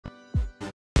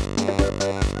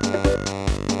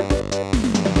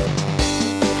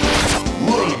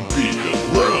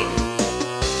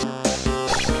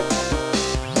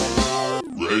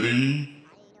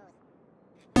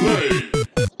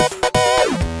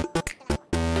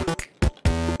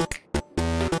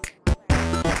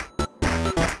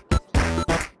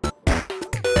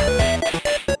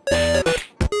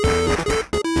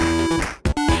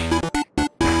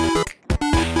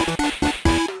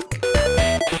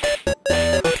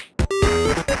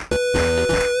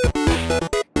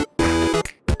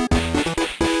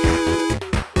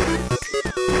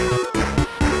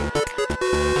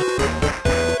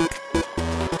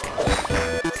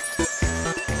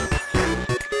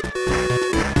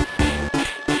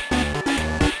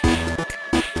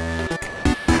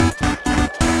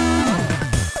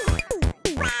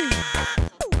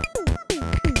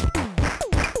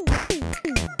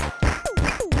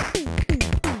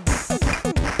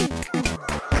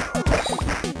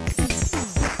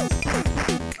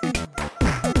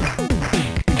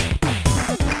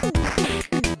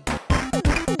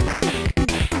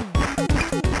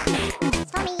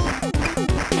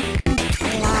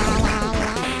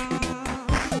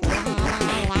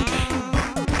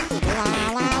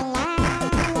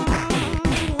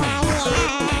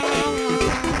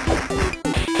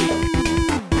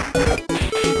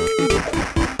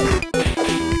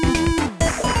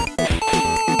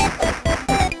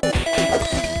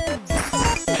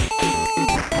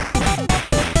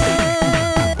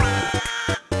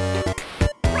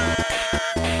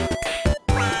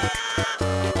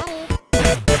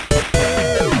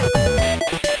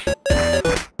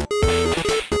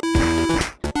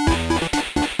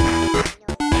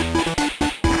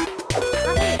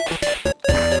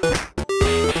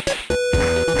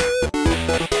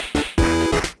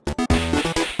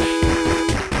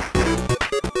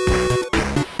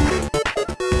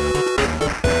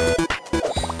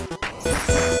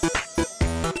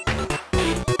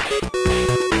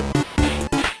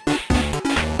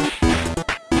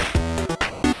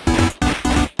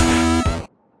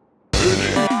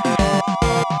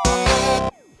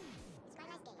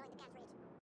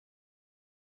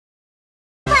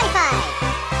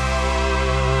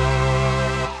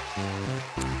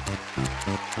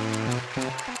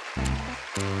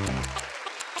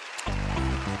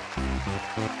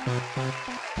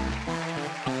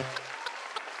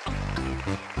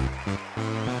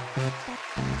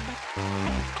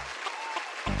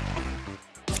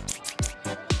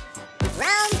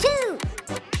Round two.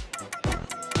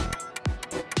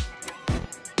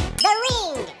 The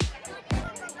ring.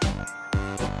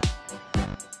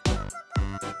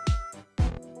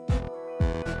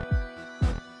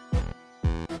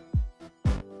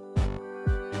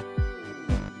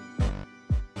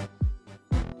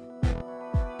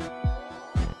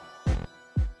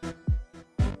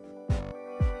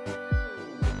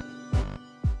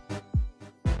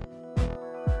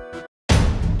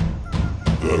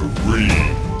 The ring.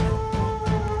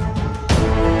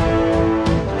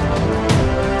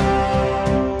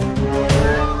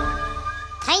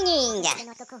 Timing.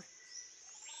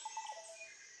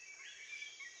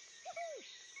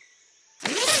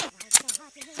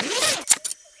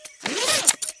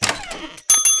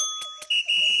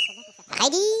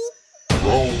 Ready?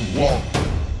 Round one.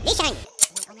 Listen.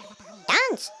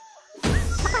 Dance.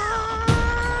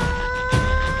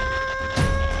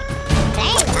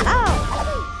 Play. Oh.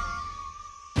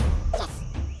 Yes.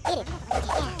 Get it.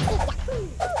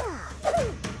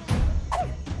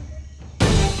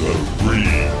 The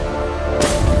ring.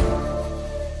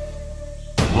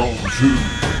 Round two.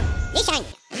 Listen.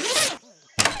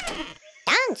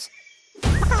 Dance.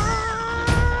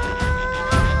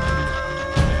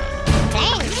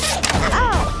 Play.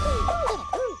 Oh.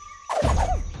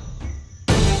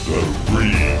 The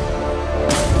ring.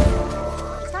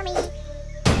 Stormy.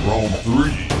 Round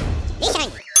three. Listen.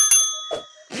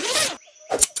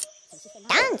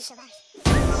 Dance.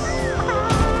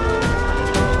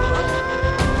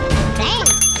 Play.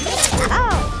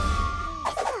 Oh.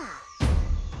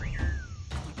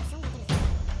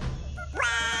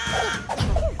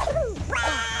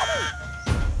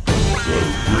 The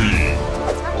ring.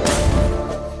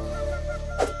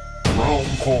 Round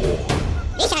four.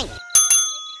 Listen.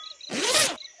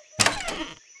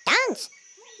 Dance.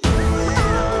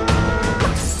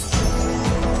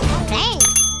 Play.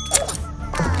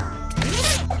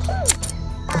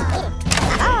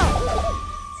 Oh.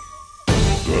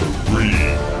 The ring.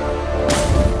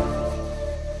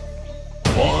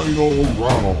 Final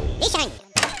round. Listen.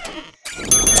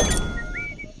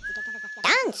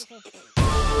 Dance.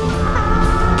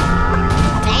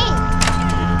 Play.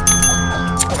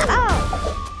 Oh.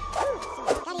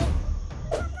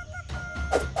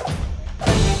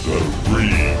 The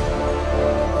ring.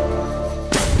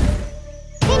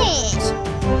 Finish.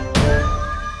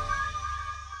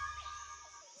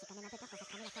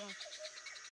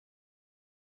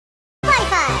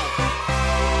 Qualify.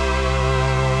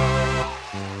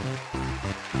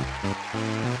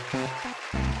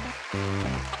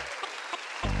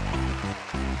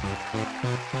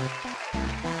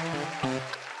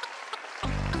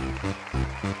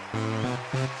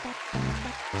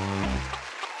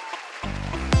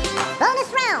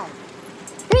 Bonus round.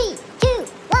 3, 2,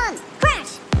 1,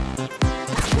 crash.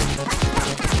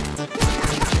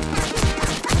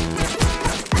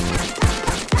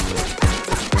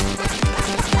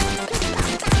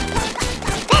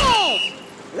 Finish.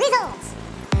 Results.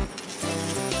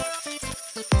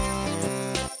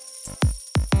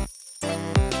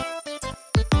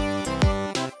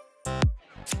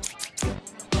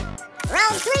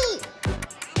 Round 3.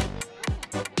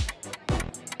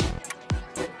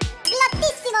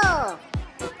 Glottissimo.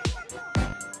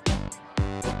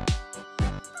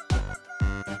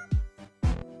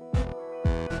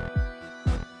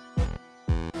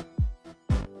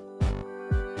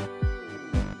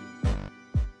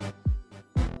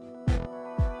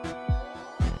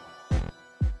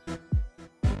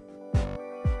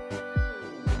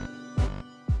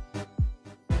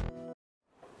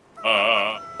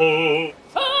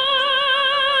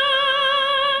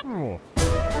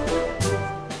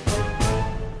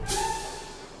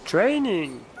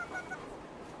 Training.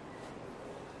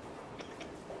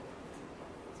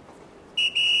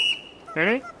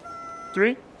 Ready?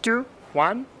 3, 2,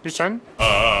 1. Listen.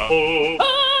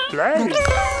 Play.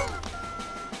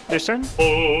 Listen.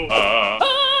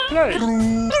 Play.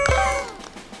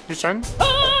 Listen.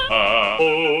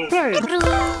 Play.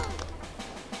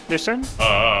 Listen.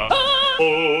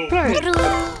 Play.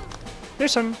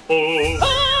 Listen.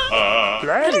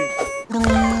 Play.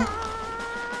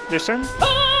 Listen.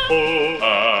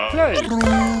 Play.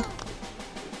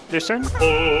 Listen.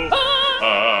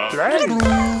 Play.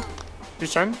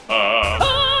 Listen.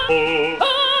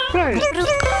 Play.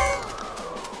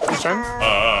 Listen.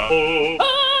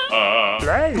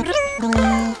 Play.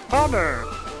 Harder.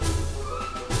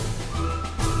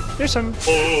 Listen.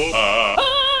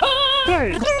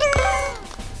 Play.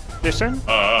 Listen.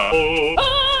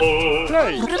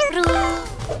 Play. Listen.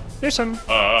 Play. Listen.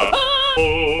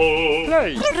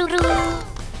 Play.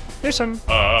 Listen.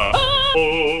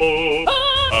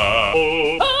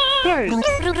 Play.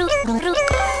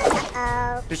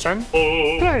 Listen.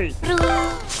 Play.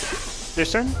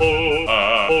 Listen.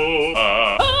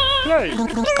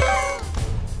 Play.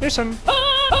 Listen.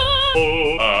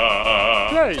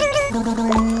 Play.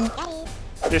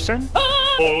 Listen.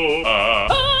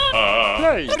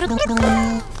 Play.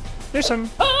 Listen.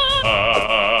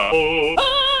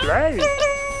 Play.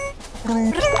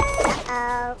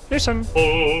 Listen.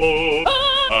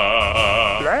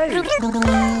 Play.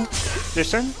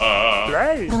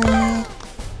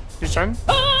 Listen.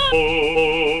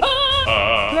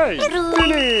 Play.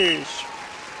 Finish.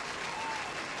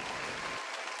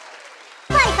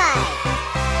 Wi-Fi.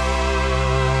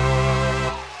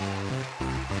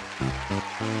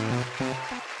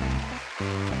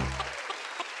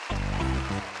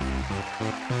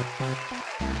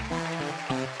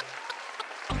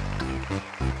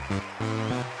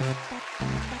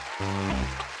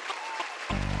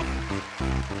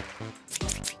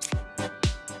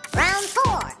 Round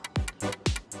 4.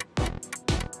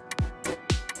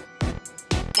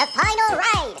 The final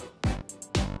ride.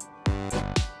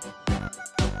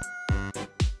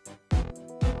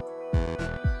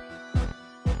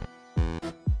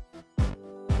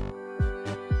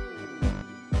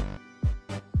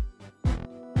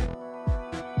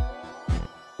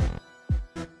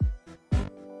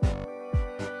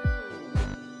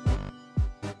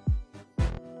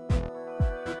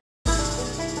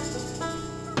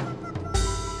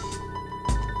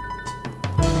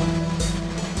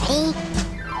 Ready?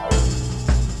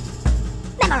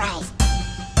 Memorize.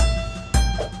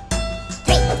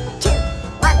 3, 2,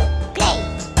 1, play.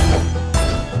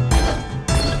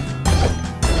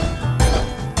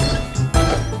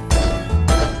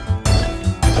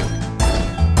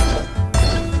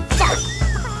 Stop.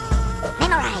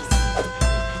 Memorize.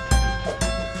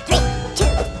 3, 2,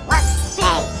 1,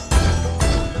 play.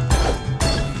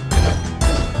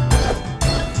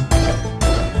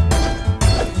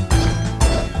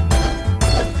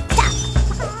 Stop.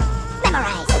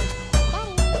 Memorize.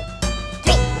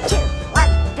 3, 2,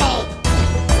 1, play.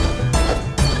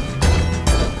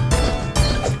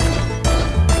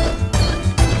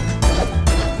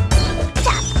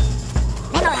 Stop.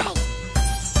 Memorize.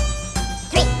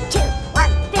 3, 2,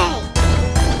 1, play.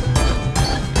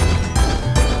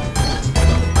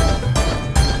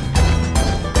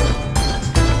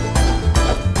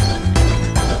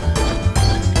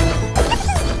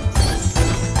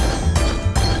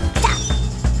 Stop.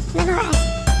 Memorize.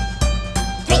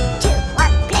 3, 2,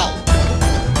 1, play.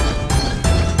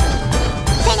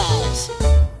 Finish.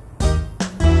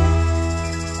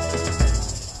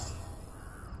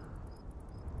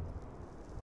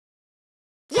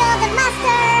 You're the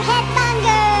master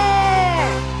headbanger.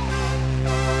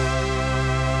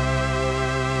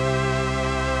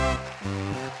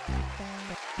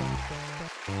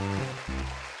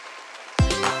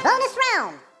 Bonus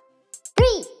round.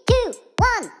 3, 2,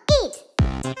 1, eat.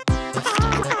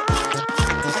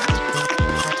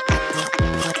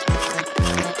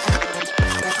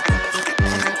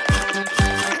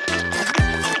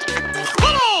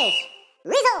 Finish!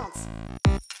 Results!